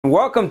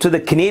Welcome to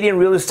the Canadian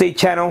Real Estate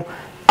Channel.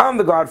 I'm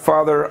the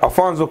Godfather,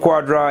 Alfonso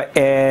Quadra,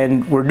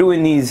 and we're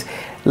doing these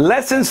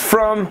lessons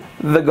from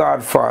the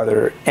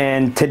Godfather.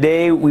 And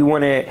today we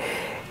want to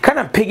kind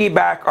of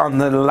piggyback on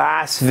the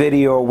last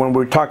video when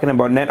we're talking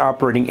about net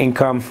operating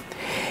income.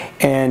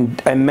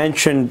 And I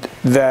mentioned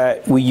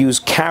that we use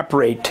cap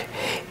rate,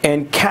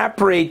 and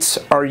cap rates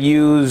are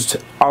used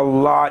a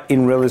lot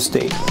in real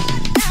estate.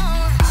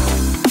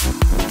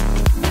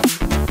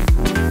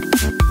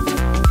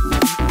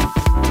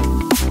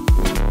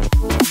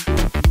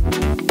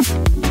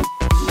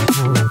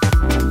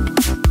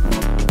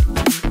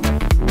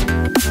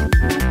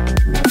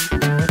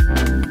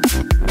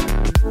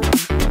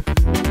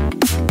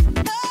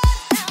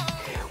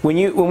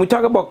 When we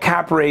talk about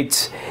cap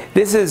rates,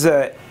 this is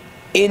a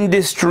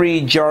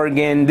industry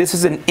jargon. This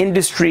is an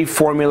industry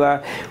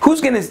formula.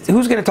 Who's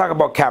gonna talk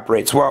about cap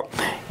rates? Well,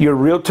 your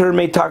realtor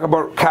may talk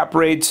about cap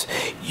rates.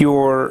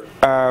 Your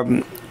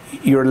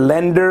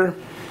lender,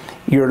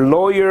 your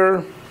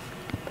lawyer,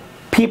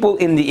 people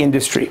in the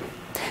industry.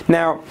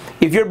 Now,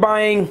 if you're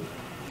buying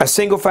a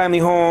single-family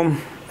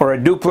home or a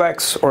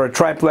duplex or a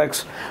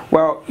triplex,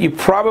 well, you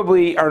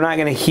probably are not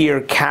going to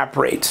hear cap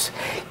rates.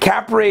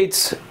 Cap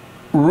rates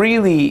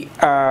really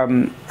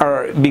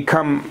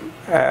become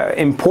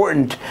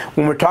important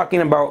when we're talking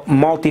about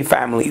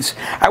multifamilies.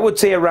 I would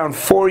say around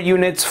 4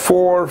 units,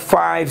 4,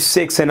 5,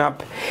 6 and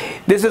up.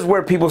 This is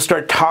where people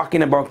start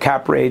talking about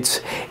cap rates,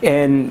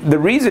 and the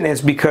reason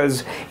is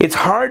because it's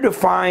hard to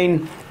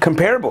find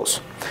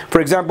comparables.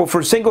 For example,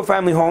 for single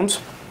family homes,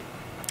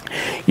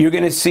 you're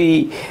going to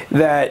see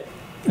that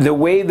the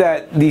way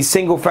that these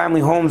single family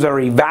homes are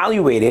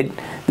evaluated,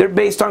 they're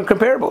based on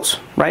comparables,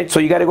 right? So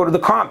you got to go to the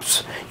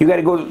comps. You got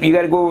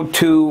to go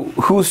to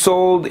who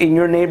sold in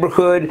your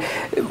neighborhood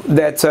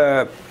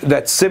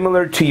that's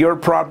similar to your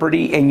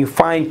property, and you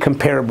find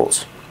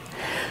comparables.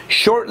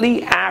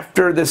 Shortly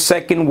after the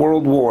Second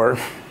World War,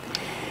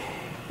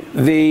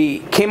 they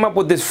came up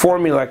with this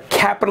formula,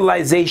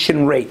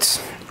 capitalization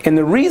rates. And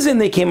the reason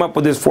they came up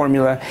with this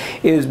formula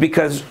is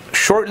because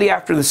shortly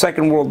after the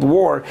Second World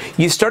War,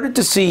 you started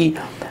to see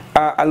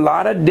a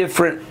lot of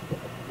different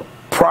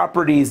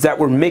properties that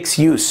were mixed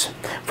use.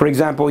 For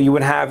example, you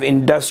would have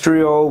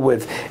industrial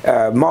with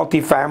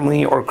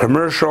multifamily or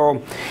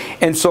commercial.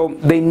 And so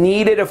they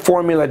needed a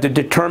formula to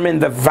determine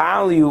the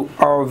value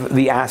of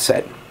the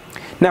asset.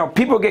 Now,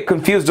 people get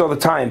confused all the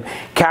time.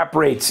 Cap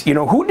rates, you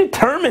know, who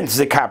determines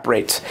the cap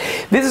rates?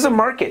 This is a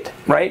market,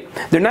 right?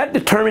 They're not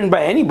determined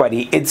by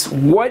anybody. It's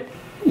what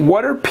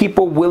are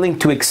people willing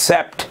to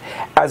accept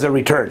as a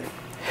return?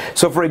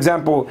 So, for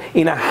example,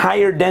 in a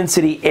higher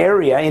density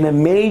area, in a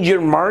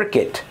major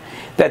market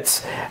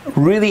that's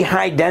really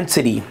high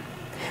density,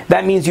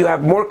 that means you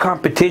have more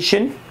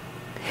competition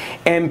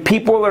and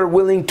people are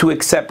willing to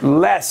accept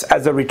less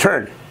as a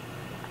return.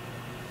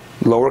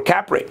 Lower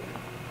cap rate.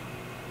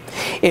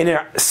 In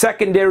a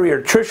secondary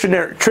or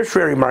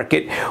tertiary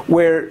market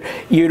where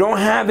you don't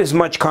have as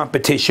much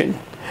competition,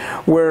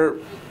 where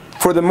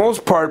for the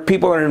most part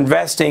people are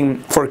investing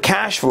for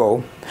cash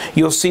flow,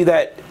 you'll see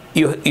that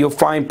you'll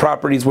find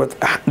properties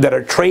that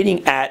are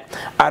trading at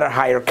a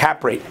higher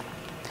cap rate.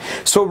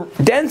 So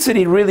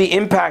density really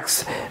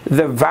impacts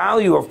the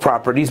value of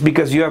properties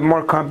because you have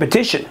more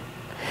competition.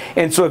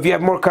 And so if you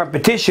have more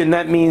competition,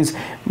 that means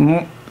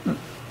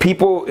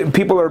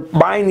people are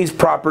buying these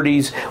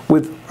properties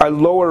with a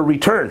lower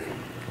return.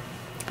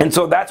 And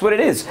so that's what it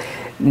is.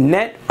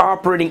 Net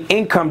operating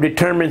income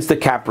determines the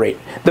cap rate,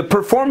 the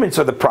performance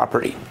of the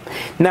property.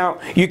 Now,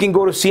 you can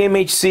go to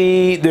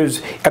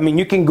CMHC,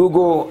 you can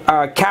Google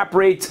cap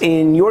rates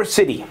in your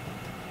city,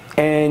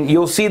 and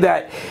you'll see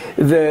that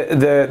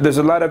there's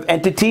a lot of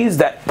entities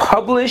that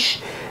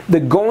publish the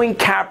going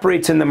cap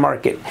rates in the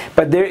market,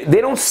 but they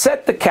don't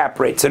set the cap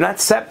rates. They're not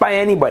set by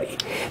anybody.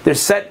 They're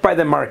set by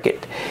the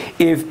market.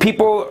 If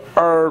people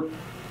are,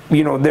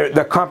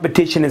 the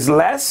competition is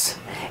less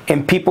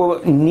and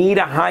people need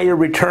a higher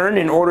return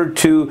in order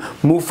to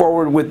move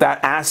forward with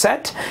that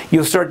asset,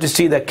 you'll start to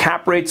see that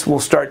cap rates will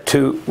start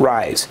to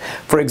rise.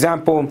 For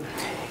example,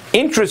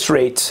 interest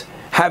rates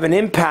have an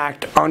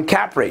impact on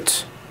cap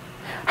rates.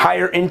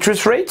 Higher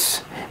interest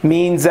rates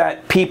means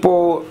that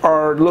people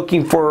are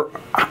looking for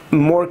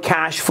more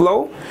cash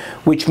flow,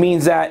 which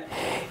means that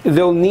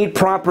they'll need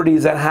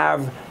properties that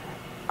have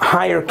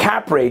higher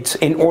cap rates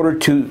in order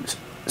to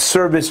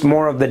service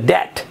more of the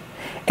debt.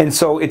 And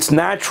so it's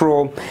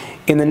natural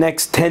in the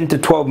next 10 to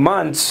 12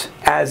 months,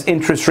 as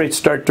interest rates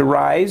start to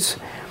rise,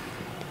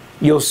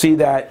 you'll see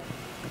that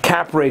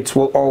cap rates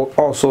will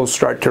also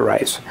start to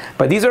rise.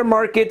 But these are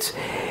markets,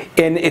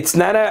 and it's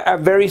not a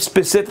very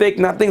specific,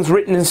 nothing's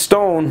written in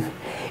stone.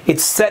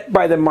 It's set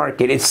by the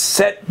market. It's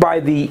set by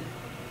the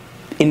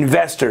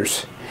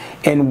investors.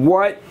 And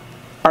what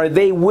are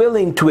they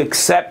willing to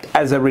accept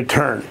as a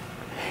return?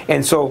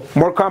 And so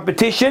more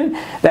competition,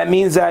 that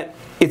means that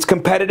it's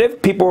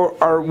competitive. People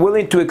are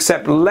willing to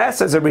accept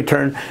less as a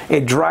return.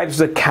 It drives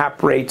the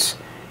cap rates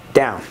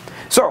down.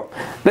 So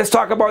let's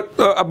talk about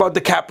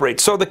the cap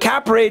rate. So the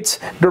cap rates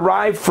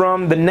derive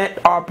from the net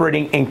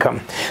operating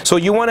income. So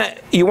you want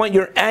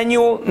your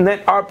annual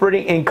net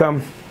operating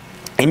income,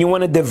 and you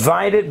want to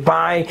divide it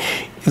by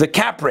the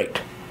cap rate.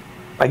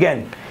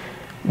 Again,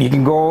 you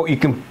can go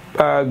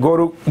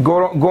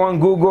on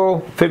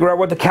Google, figure out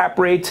what the cap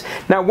rates.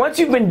 Now, once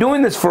you've been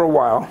doing this for a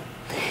while,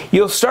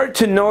 you'll start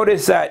to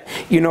notice that,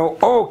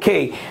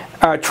 okay,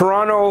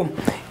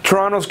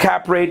 Toronto's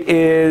cap rate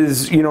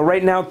is,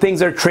 right now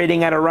things are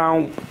trading at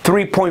around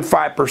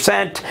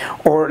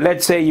 3.5%, or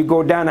let's say you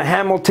go down to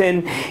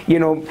Hamilton,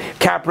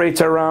 cap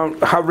rates are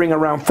hovering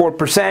around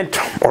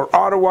 4%, or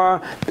Ottawa,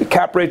 the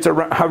cap rates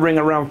are hovering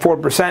around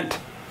 4%.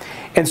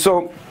 And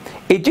so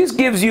it just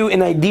gives you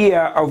an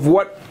idea of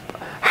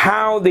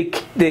how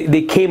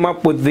they came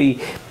up with the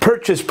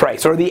purchase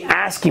price, or the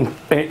asking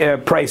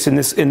price in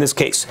this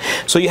case.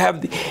 So you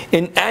have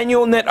an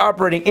annual net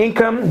operating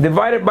income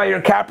divided by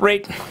your cap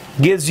rate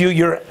gives you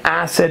your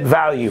asset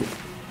value.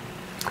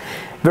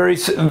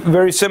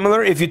 Very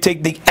similar. If you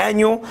take the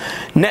annual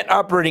net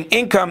operating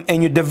income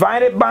and you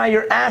divide it by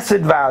your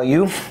asset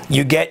value,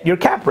 you get your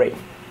cap rate.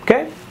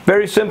 Okay?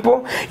 Very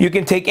simple. You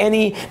can take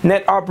any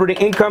net operating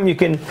income. You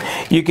can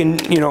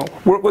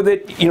work with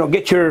it.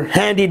 Get your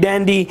handy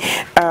dandy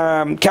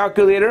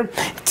calculator.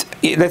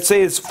 Let's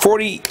say it's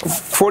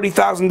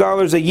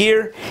 $40,000 a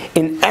year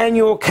in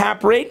annual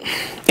cap rate,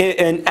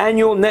 an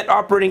annual net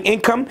operating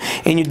income,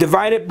 and you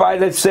divide it by,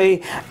 let's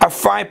say, a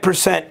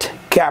 5%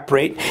 cap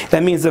rate.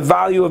 That means the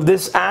value of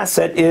this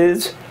asset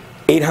is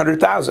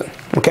 $800,000.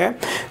 Okay,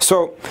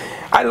 so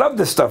I love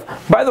this stuff.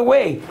 By the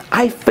way,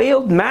 I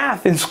failed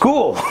math in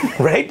school,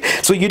 right?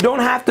 So you don't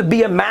have to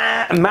be a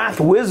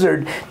math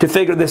wizard to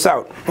figure this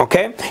out.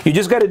 Okay, you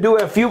just got to do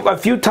it a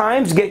few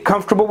times, get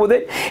comfortable with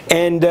it,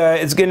 and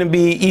it's going to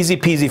be easy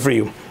peasy for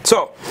you.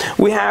 So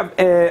we have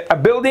a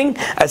building,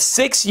 a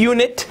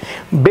 6-unit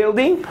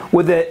building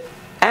with an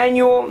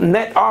annual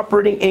net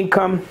operating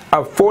income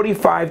of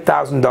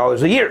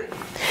 $45,000 a year.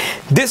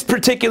 This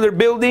particular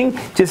building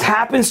just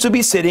happens to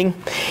be sitting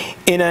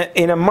in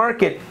a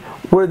market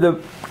where the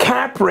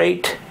cap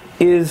rate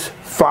is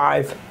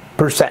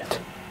 5%.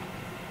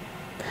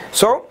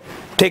 So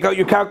take out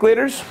your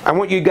calculators. I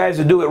want you guys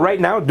to do it right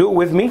now. Do it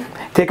with me.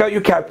 Take out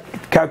your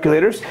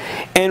calculators,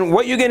 and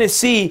what you're going to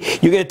see,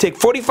 you're going to take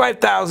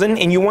 45,000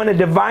 and you want to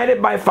divide it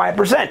by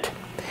 5%.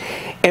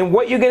 And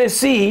what you're going to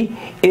see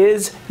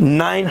is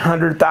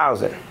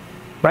 900,000,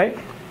 right?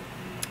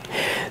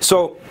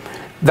 So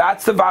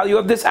that's the value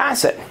of this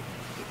asset.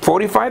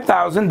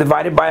 45,000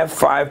 divided by a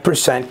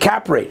 5%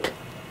 cap rate.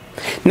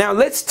 Now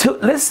let's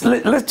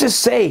just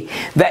say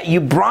that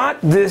you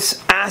brought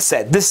this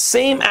asset, this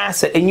same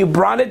asset, and you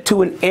brought it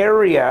to an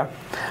area,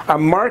 a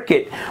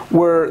market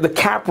where the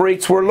cap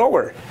rates were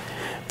lower.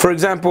 For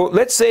example,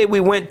 let's say we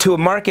went to a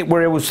market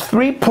where it was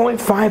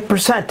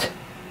 3.5%.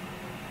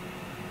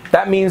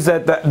 That means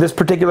that this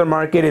particular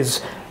market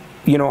is,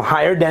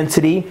 higher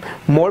density,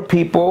 more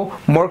people,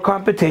 more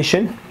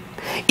competition.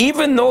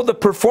 Even though the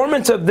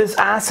performance of this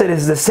asset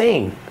is the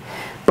same,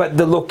 but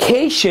the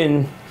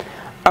location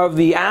of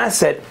the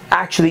asset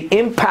actually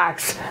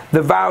impacts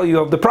the value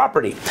of the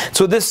property.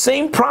 So this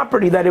same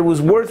property that it was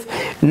worth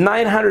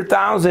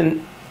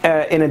 $900,000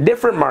 in a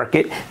different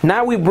market,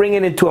 now we bring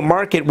it into a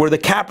market where the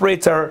cap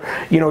rates are,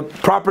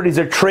 properties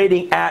are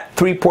trading at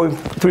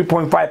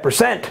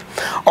 3.5%.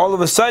 All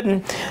of a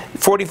sudden,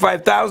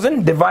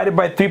 45,000 divided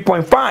by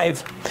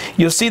 3.5,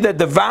 you'll see that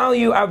the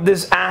value of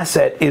this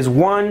asset is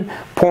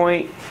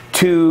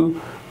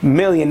 1.2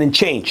 million and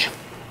change.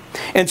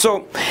 And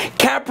so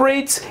cap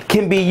rates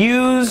can be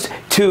used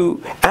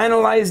to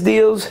analyze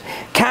deals.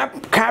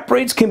 Cap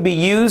rates can be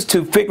used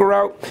to figure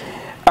out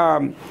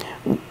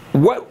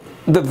what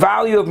the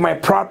value of my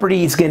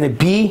property is going to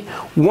be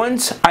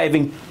once I've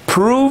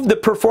improved the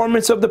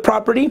performance of the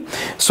property.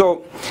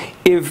 So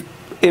if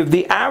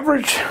the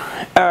average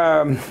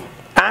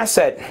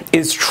asset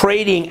is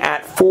trading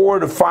at 4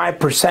 to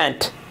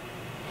 5%,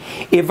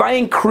 if I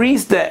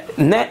increase the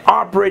net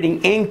operating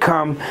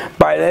income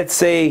by, let's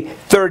say,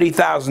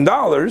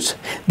 $30,000,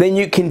 then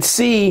you can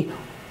see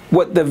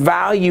what the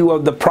value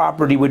of the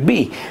property would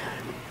be,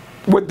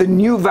 what the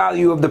new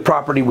value of the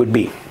property would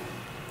be.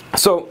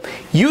 So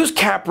use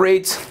cap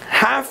rates,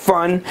 have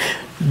fun,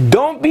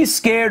 don't be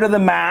scared of the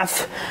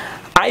math.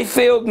 I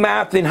failed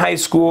math in high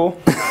school.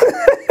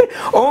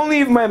 Only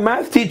if my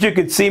math teacher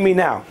could see me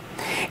now.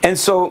 And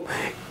so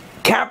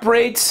cap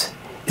rates,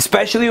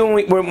 especially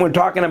when we're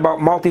talking about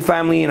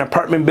multifamily and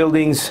apartment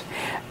buildings,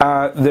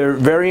 they're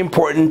very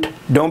important.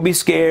 Don't be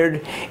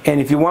scared.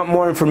 And if you want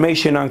more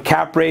information on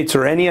cap rates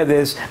or any of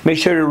this, make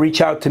sure to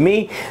reach out to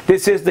me.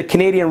 This is the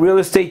Canadian Real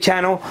Estate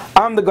Channel.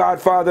 I'm the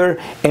Godfather,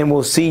 and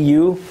we'll see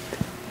you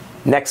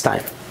next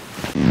time.